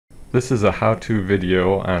This is a how-to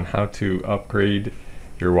video on how to upgrade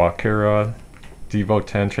your Walkera Devo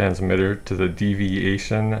 10 transmitter to the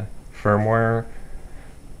Deviation firmware.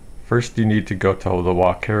 First, you need to go to the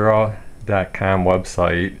Walkera.com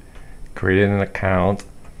website, create an account,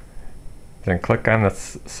 then click on the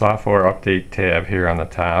software update tab here on the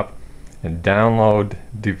top and download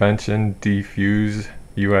Deviation DfuSe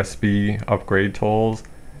USB Upgrade tools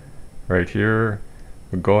right here.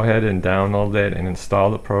 Go ahead and download that and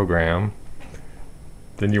install the program.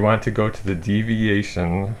 Then you want to go to the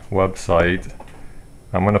Deviation website.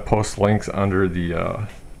 I'm going to post links under the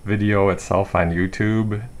video itself on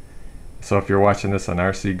YouTube. So if you're watching this on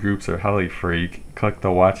RC Groups or Heli Freak, click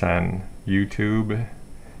the watch on YouTube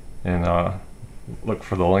and look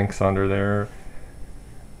for the links under there.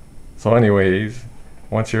 So anyways,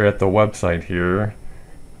 once you're at the website here,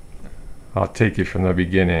 I'll take you from the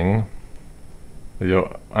beginning.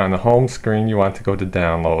 On the home screen, you want to go to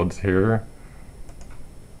Downloads here.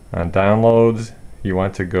 On Downloads, you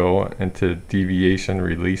want to go into Deviation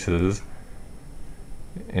Releases,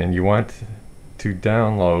 and you want to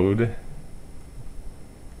download.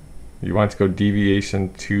 You want to go Deviation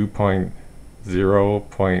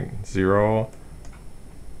 2.0.0.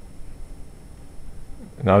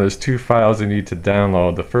 Now there's two files you need to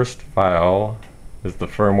download. The first file is the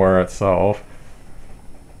firmware itself.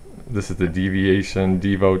 This is the Deviation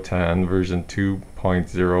Devo 10 version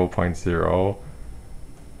 2.0.0.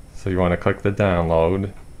 So you want to click the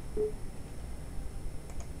download.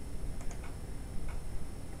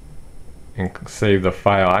 And save the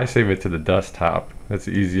file. I save it to the desktop. That's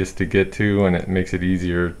the easiest to get to, and it makes it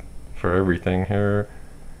easier for everything here.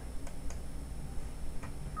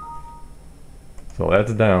 So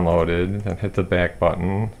that's downloaded, and hit the back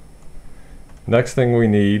button. Next thing we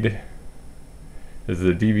need is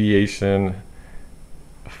the Deviation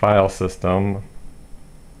file system.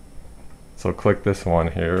 So click this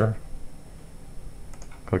one here.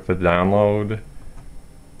 Click the download.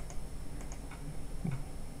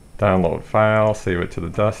 Download file, save it to the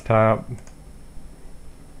desktop.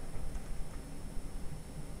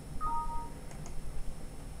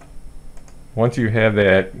 Once you have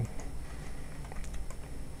that,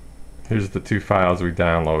 here's the two files we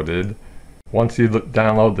downloaded. Once you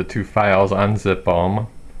download the two files, unzip them.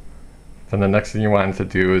 Then the next thing you want to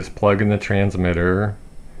do is plug in the transmitter.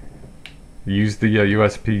 Use the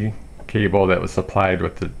USB cable that was supplied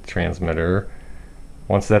with the transmitter.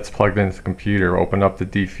 Once that's plugged into the computer, open up the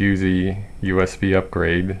DfuSe USB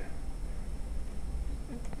Upgrade.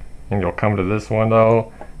 And you'll come to this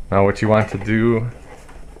window. Now what you want to do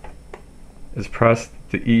is press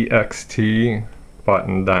the EXT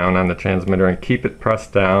button down on the transmitter and keep it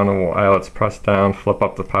pressed down, and while it's pressed down, flip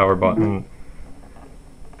up the power button.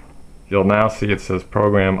 You'll now see it says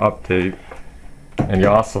program update, and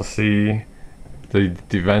you'll also see the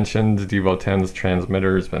Deviation Devo 10's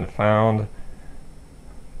transmitter has been found.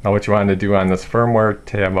 Now what you want to do on this firmware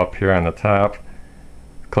tab up here on the top,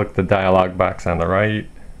 click the dialog box on the right.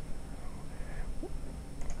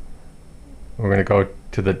 We're going to go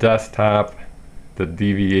to the desktop, the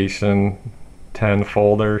Deviation 10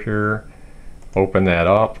 folder here, open that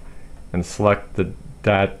up and select the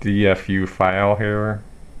 .dfu file here.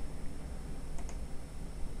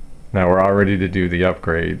 Now we're all ready to do the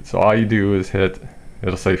upgrade. So all you do is hit,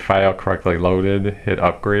 it'll say file correctly loaded, hit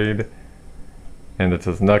upgrade, and it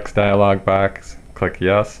says next dialog box, click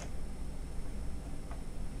yes.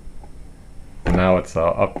 And now it's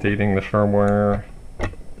updating the firmware.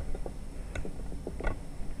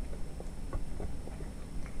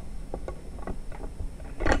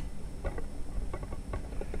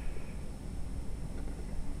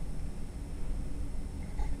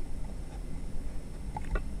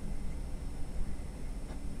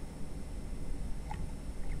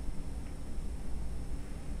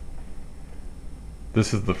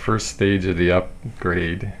 This is the first stage of the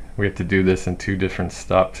upgrade. We have to do this in two different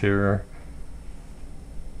steps here.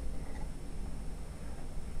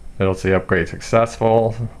 It'll say upgrade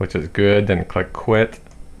successful, which is good, then click quit.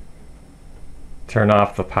 Turn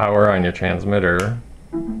off the power on your transmitter.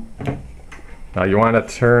 Now you want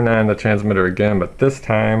to turn on the transmitter again, but this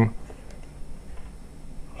time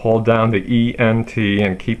hold down the ENT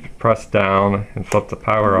and keep it pressed down and flip the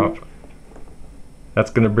power up. That's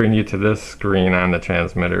going to bring you to this screen on the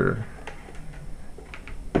transmitter.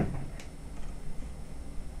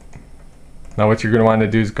 Now what you're going to want to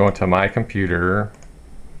do is go into My Computer,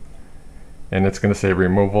 and it's going to say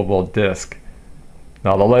removable disk.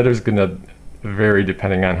 Now the letter is going to vary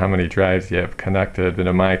depending on how many drives you have connected, but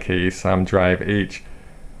in my case I'm drive H.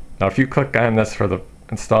 Now if you click on this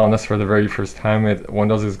installing this for the very first time,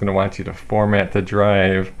 Windows is going to want you to format the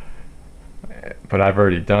drive but I've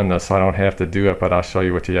already done this, so I don't have to do it, but I'll show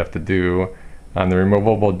you what you have to do. On the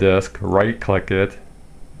removable disk, right click it,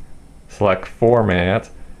 select format,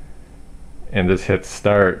 and just hit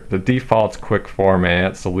start. The default's quick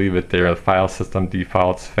format, so leave it there. The file system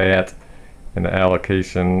default's FAT, and the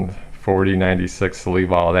allocation 4096, so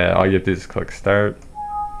leave all that. All you have to do is click start.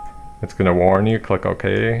 It's going to warn you, click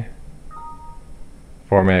OK.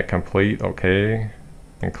 Format complete, OK,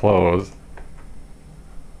 and close.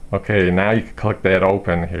 Okay, now you can click that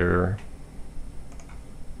open here.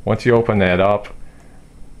 Once you open that up,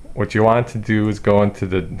 what you want to do is go into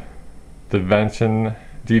the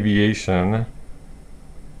Deviation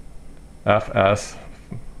FS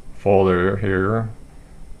folder here.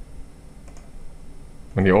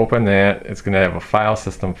 When you open that, it's going to have a file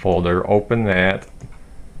system folder. Open that.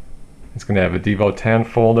 It's going to have a Devo 10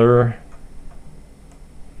 folder.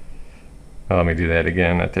 Oh, let me do that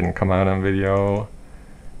again. That didn't come out on video.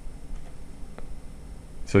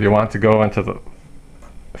 So you want to go into the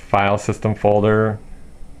file system folder,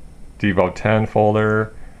 Devo 10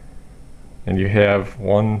 folder, and you have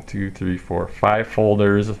 5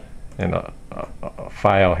 folders and a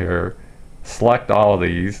file here. Select all of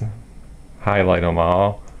these, highlight them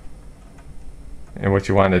all, and what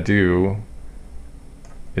you want to do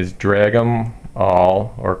is drag them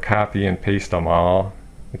all or copy and paste them all.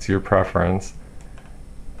 It's your preference,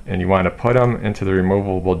 and you want to put them into the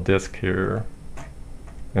removable disk here,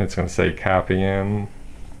 and it's going to say copy in.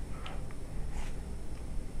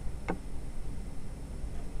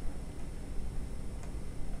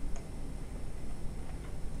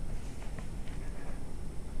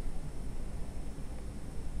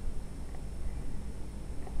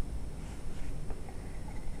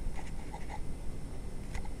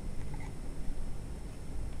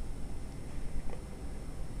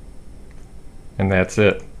 And that's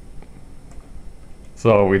it.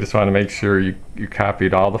 So we just want to make sure you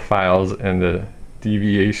copied all the files in the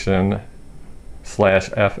deviation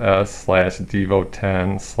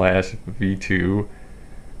 /fs/devo10/v2,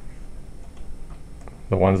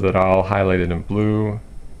 the ones that are all highlighted in blue.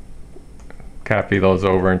 Copy those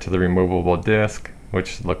over into the removable disk,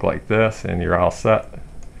 which look like this, and you're all set.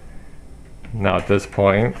 Now at this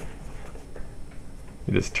point,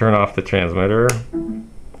 you just turn off the transmitter,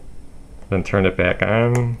 then turn it back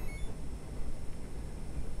on.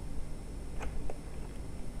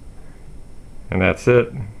 And that's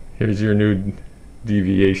it. Here's your new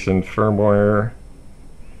Deviation firmware.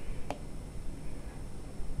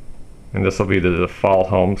 And this will be the default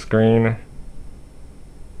home screen.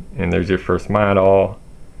 And there's your first model.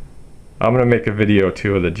 I'm going to make a video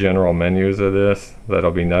too of the general menus of this.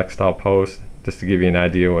 That'll be next I'll post, just to give you an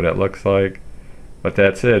idea what it looks like. But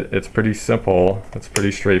that's it. It's pretty simple. It's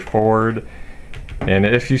pretty straightforward. And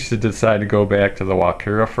if you should decide to go back to the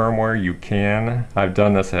Walkera firmware, you can. I've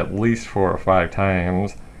done this at least 4 or 5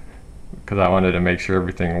 times because I wanted to make sure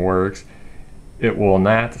everything works. It will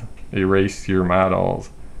not erase your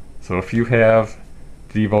models. So if you have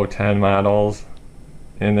Devo 10 models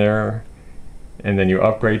in there and then you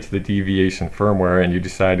upgrade to the Deviation firmware and you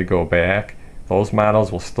decide to go back, those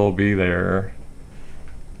models will still be there.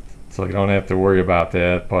 So you don't have to worry about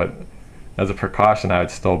that, but as a precaution I would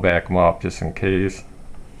still back them up just in case.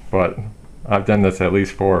 But I've done this at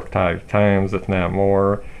least 4 or 5 times, if not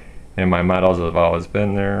more, and my models have always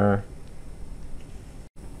been there.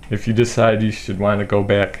 If you decide you should want to go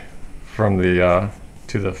back from the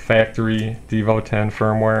to the factory Devo 10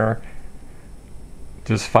 firmware,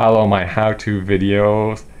 just follow my how-to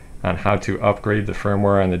videos on how to upgrade the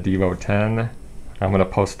firmware on the Devo 10. I'm going to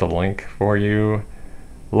post a link for you.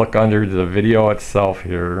 Look under the video itself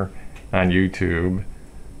here on YouTube,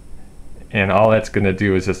 and all that's going to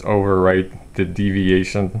do is just overwrite the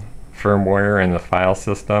Deviation firmware in the file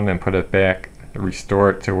system and put it back, restore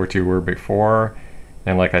it to what you were before,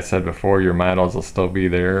 and like I said before, your models will still be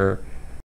there.